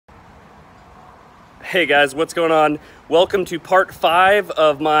Hey guys, what's going on? Welcome to part 5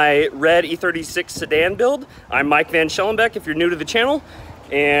 of my red E36 sedan build. I'm Mike Van Schellenbeck if you're new to the channel,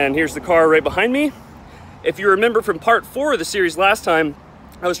 and here's the car right behind me. If you remember from part 4 of the series last time,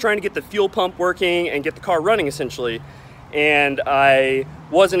 I was trying to get the fuel pump working and get the car running essentially, and I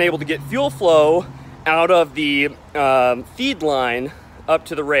wasn't able to get fuel flow out of the feed line up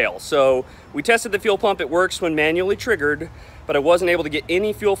to the rail. So we tested the fuel pump, it works when manually triggered, but I wasn't able to get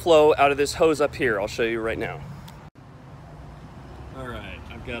any fuel flow out of this hose up here. I'll show you right now. All right,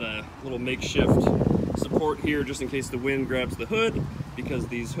 I've got a little makeshift support here just in case the wind grabs the hood, because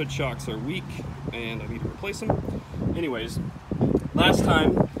these hood shocks are weak and I need to replace them. Anyways, last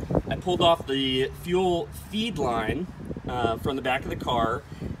time I pulled off the fuel feed line from the back of the car,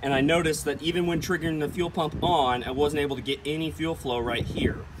 and I noticed that even when triggering the fuel pump on, I wasn't able to get any fuel flow right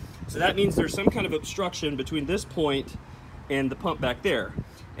here. So that means there's some kind of obstruction between this point and the pump back there.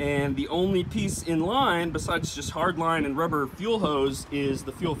 And the only piece in line, besides just hard line and rubber fuel hose, is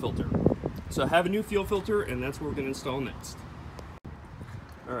the fuel filter. So I have a new fuel filter, and that's what we're gonna install next.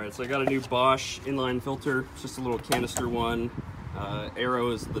 All right, so I got a new Bosch inline filter. It's just a little canister one.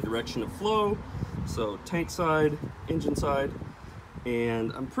 Arrow is the direction of flow. So tank side, engine side.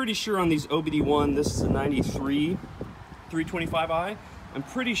 And I'm pretty sure on these OBD1, this is a 93 325i. I'm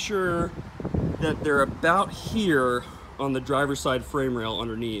pretty sure that they're about here on the driver's side frame rail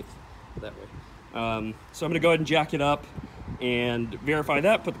underneath, that way. So I'm gonna go ahead and jack it up and verify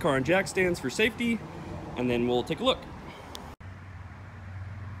that, put the car on jack stands for safety, and then we'll take a look.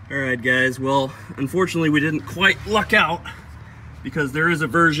 All right guys, well, unfortunately we didn't quite luck out, because there is a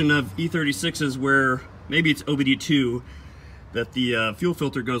version of E36s where, maybe it's OBD2, that the fuel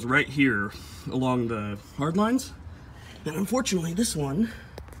filter goes right here along the hard lines. And unfortunately this one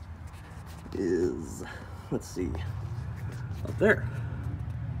is, let's see, up there.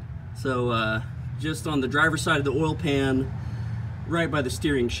 So just on the driver's side of the oil pan, right by the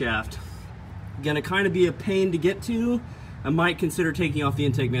steering shaft. Gonna kind of be a pain to get to. I might consider taking off the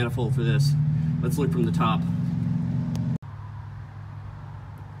intake manifold for this. Let's look from the top.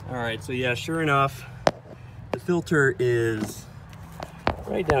 All right, so yeah, sure enough, the filter is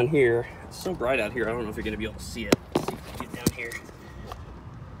right down here. It's so bright out here, I don't know if you're gonna be able to see it. Let's see if I can get down here.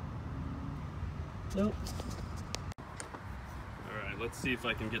 Nope. All right, let's see if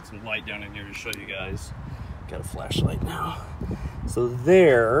I can get some light down in here to show you guys. Got a flashlight now. So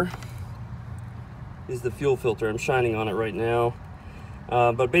there is the fuel filter. I'm shining on it right now.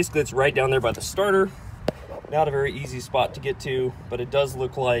 But basically it's right down there by the starter. Not a very easy spot to get to, but it does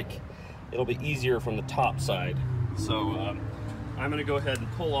look like it'll be easier from the top side. So I'm gonna go ahead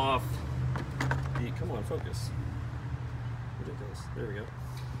and pull off the, come on, focus. Ridiculous, there we go.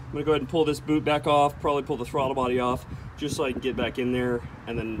 I'm gonna go ahead and pull this boot back off, probably pull the throttle body off, just so I can get back in there.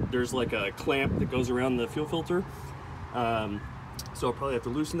 And then there's like a clamp that goes around the fuel filter. So I'll probably have to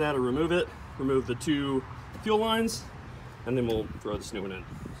loosen that or remove it, remove the two fuel lines, and then we'll throw this new one in.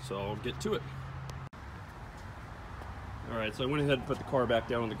 So I'll get to it. All right, so I went ahead and put the car back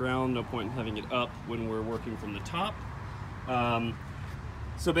down on the ground. No point in having it up when we're working from the top.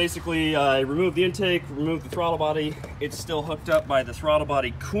 So basically, I removed the intake, removed the throttle body. It's still hooked up by the throttle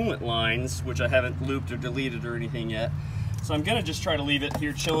body coolant lines, which I haven't looped or deleted or anything yet. So I'm gonna just try to leave it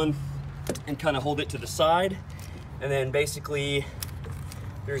here chilling and kind of hold it to the side. And then basically,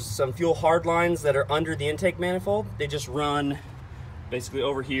 there's some fuel hard lines that are under the intake manifold. They just run basically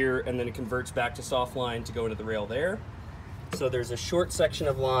over here, and then it converts back to soft line to go into the rail there. So there's a short section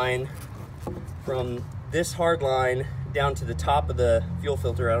of line from this hard line down to the top of the fuel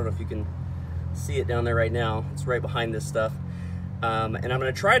filter. I don't know if you can see it down there right now. It's right behind this stuff. And I'm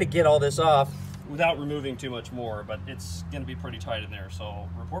gonna try to get all this off without removing too much more, but it's gonna be pretty tight in there, so I'll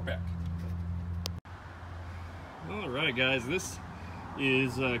report back. All right guys, this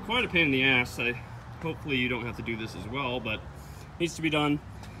is quite a pain in the ass. Hopefully you don't have to do this as well, but it needs to be done.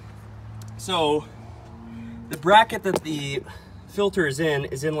 So the bracket that the filter is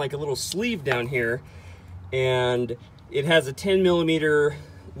in like a little sleeve down here, and it has a 10 millimeter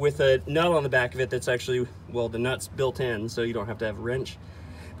with a nut on the back of it that's actually, well, the nut's built in, so you don't have to have a wrench.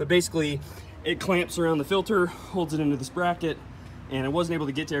 But basically, it clamps around the filter, holds it into this bracket, and I wasn't able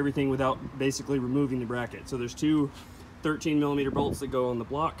to get to everything without basically removing the bracket. So there's two 13 millimeter bolts that go on the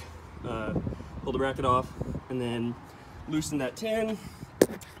block. Pull the bracket off, and then loosen that 10,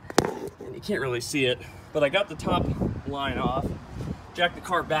 and you can't really see it, but I got the top line off, jacked the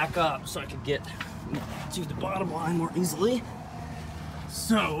car back up so I could get to the bottom line more easily.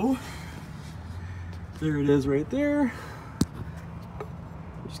 So there it is right there.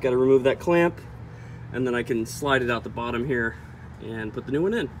 Just got to remove that clamp, and then I can slide it out the bottom here and put the new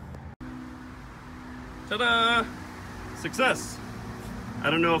one in. Ta-da! Success! I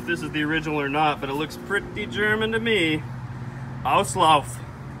don't know if this is the original or not, but it looks pretty German to me. Auslauf.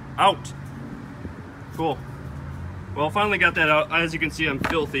 Out. Cool. Well, finally got that out. As you can see, I'm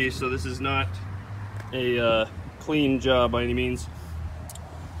filthy, so this is not a clean job by any means.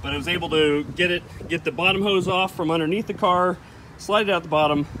 But I was able to get the bottom hose off from underneath the car, slide it out the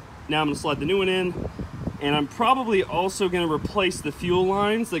bottom. Now I'm gonna slide the new one in, and I'm probably also gonna replace the fuel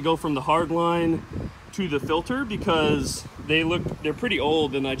lines that go from the hard line to the filter, because they're pretty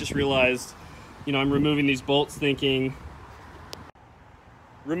old, and I just realized, you know, I'm removing these bolts thinking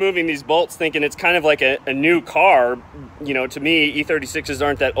it's kind of like a new car. You know, to me, E36s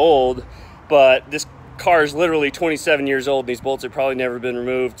aren't that old, but this car is literally 27 years old. These bolts have probably never been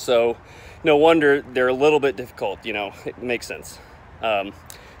removed, so no wonder they're a little bit difficult, you know, it makes sense.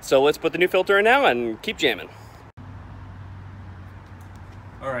 So let's put the new filter in now and keep jamming.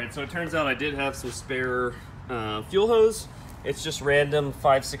 All right, so it turns out I did have some spare fuel hose. It's just random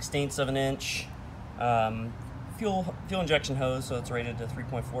 5/16 of an inch fuel injection hose, so it's rated to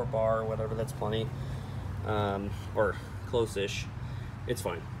 3.4 bar or whatever. That's plenty, or close-ish. It's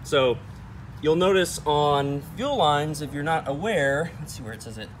fine. So you'll notice on fuel lines, if you're not aware, let's see where it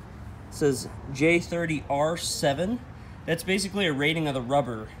says it. It says J30R7. That's basically a rating of the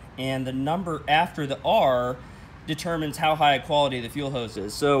rubber, and the number after the R determines how high a quality the fuel hose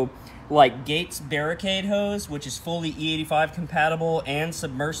is. So like Gates Barricade hose, which is fully E85 compatible and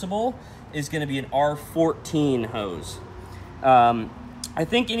submersible, is going to be an R14 hose. I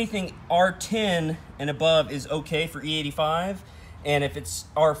think anything R10 and above is okay for E85, and if it's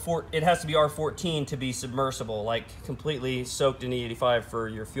R4, it has to be R14 to be submersible, like completely soaked in E85 for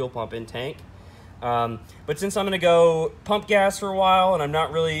your fuel pump in tank. But since I'm going to go pump gas for a while, and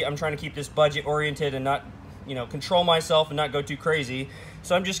I'm trying to keep this budget oriented and not, you know, control myself and not go too crazy.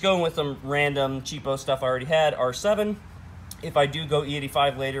 So I'm just going with some random cheapo stuff I already had, R7. If I do go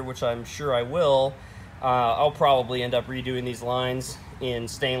E85 later, which I'm sure I will, I'll probably end up redoing these lines in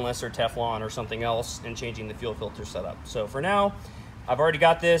stainless or Teflon or something else and changing the fuel filter setup. So for now, I've already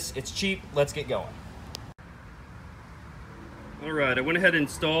got this. It's cheap. Let's get going. All right, I went ahead and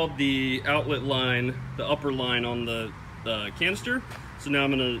installed the outlet line, the upper line on the canister. So now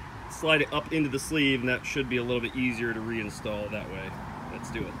I'm going to slide it up into the sleeve, and that should be a little bit easier to reinstall that way. Let's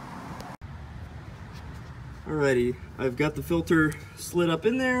do it. Alrighty, I've got the filter slid up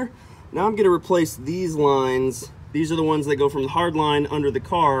in there. Now I'm going to replace these lines. These are the ones that go from the hard line under the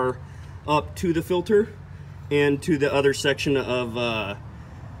car up to the filter and to the other section of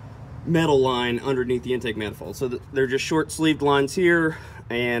metal line underneath the intake manifold. So they're just short sleeved lines here,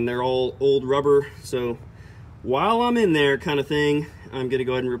 and they're all old rubber. So while I'm in there kind of thing, I'm going to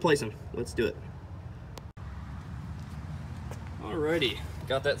go ahead and replace them. Let's do it. Alrighty,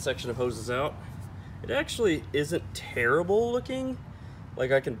 got that section of hoses out. It actually isn't terrible looking.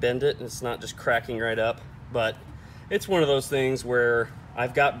 Like, I can bend it and it's not just cracking right up, but it's one of those things where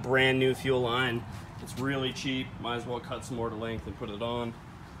I've got brand new fuel line. It's really cheap. Might as well cut some more to length and put it on.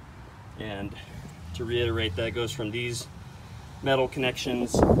 And to reiterate, that goes from these metal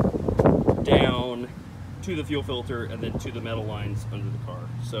connections down to the fuel filter and then to the metal lines under the car.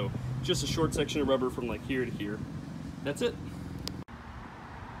 So just a short section of rubber from like here to here. That's it.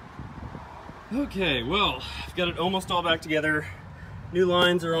 Okay, well, I've got it almost all back together. New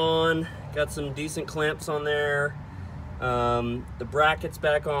lines are on, got some decent clamps on there. The bracket's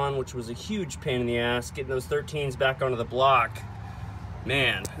back on, which was a huge pain in the ass. Getting those 13s back onto the block,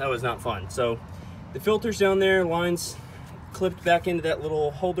 man, that was not fun. So the filter's down there, lines clipped back into that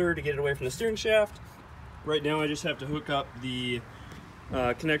little holder to get it away from the steering shaft. Right now I just have to hook up the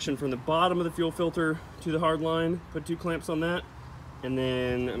connection from the bottom of the fuel filter to the hard line, put 2 clamps on that, and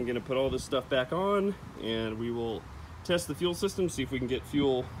then I'm gonna put all this stuff back on, and we will test the fuel system, see if we can get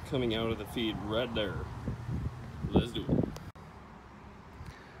fuel coming out of the feed right there. Let's do it.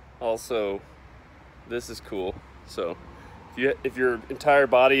 Also, this is cool. So if your entire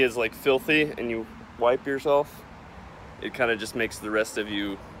body is like filthy and you wipe yourself, it kind of just makes the rest of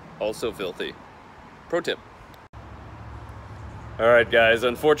you also filthy. Pro tip. All right, guys,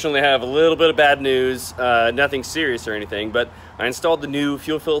 unfortunately I have a little bit of bad news. Nothing serious or anything, but I installed the new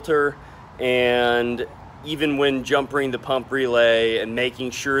fuel filter, and even when jumpering the pump relay and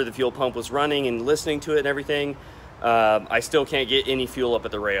making sure the fuel pump was running and listening to it and everything, I still can't get any fuel up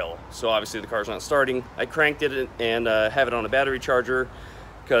at the rail. So obviously the car's not starting. I cranked it and have it on a battery charger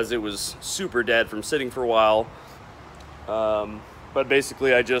because it was super dead from sitting for a while. But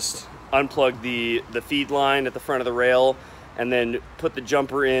basically I just unplugged the feed line at the front of the rail and then put the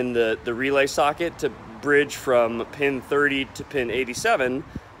jumper in the relay socket to bridge from pin 30 to pin 87,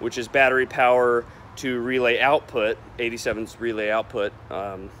 which is battery power to relay output, 87's relay output.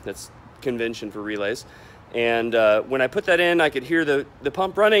 That's convention for relays. And when I put that in, I could hear the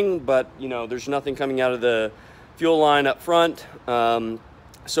pump running, but you know, there's nothing coming out of the fuel line up front.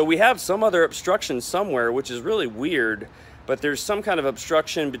 So we have some other obstruction somewhere, which is really weird, but there's some kind of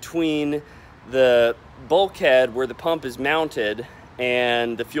obstruction between the bulkhead where the pump is mounted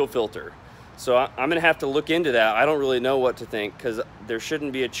and the fuel filter. So I'm gonna have to look into that. I don't really know what to think, because there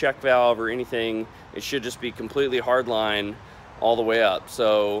shouldn't be a check valve or anything. It should just be completely hardline all the way up.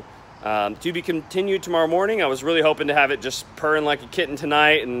 So to be continued tomorrow morning. I was really hoping to have it just purring like a kitten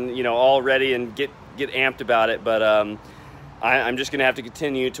tonight and, you know, all ready and get amped about it, but I'm just gonna have to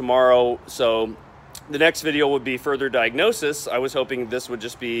continue tomorrow. So the next video would be further diagnosis. I was hoping this would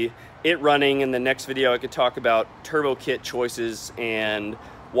just be it running, and the next video I could talk about turbo kit choices and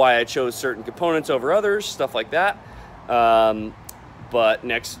why I chose certain components over others, stuff like that. But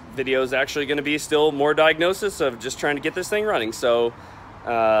next video is actually gonna be still more diagnosis of just trying to get this thing running. So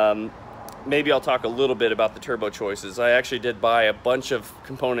maybe I'll talk a little bit about the turbo choices. I actually did buy a bunch of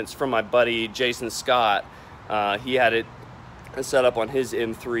components from my buddy Jason Scott. He had it set up on his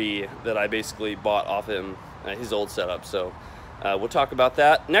M3 that I basically bought off him, his old setup. So we'll talk about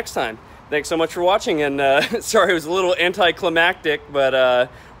that next time. Thanks so much for watching, and sorry it was a little anticlimactic, but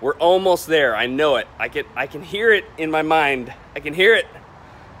we're almost there. I know it. I can hear it in my mind. I can hear it.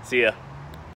 See ya.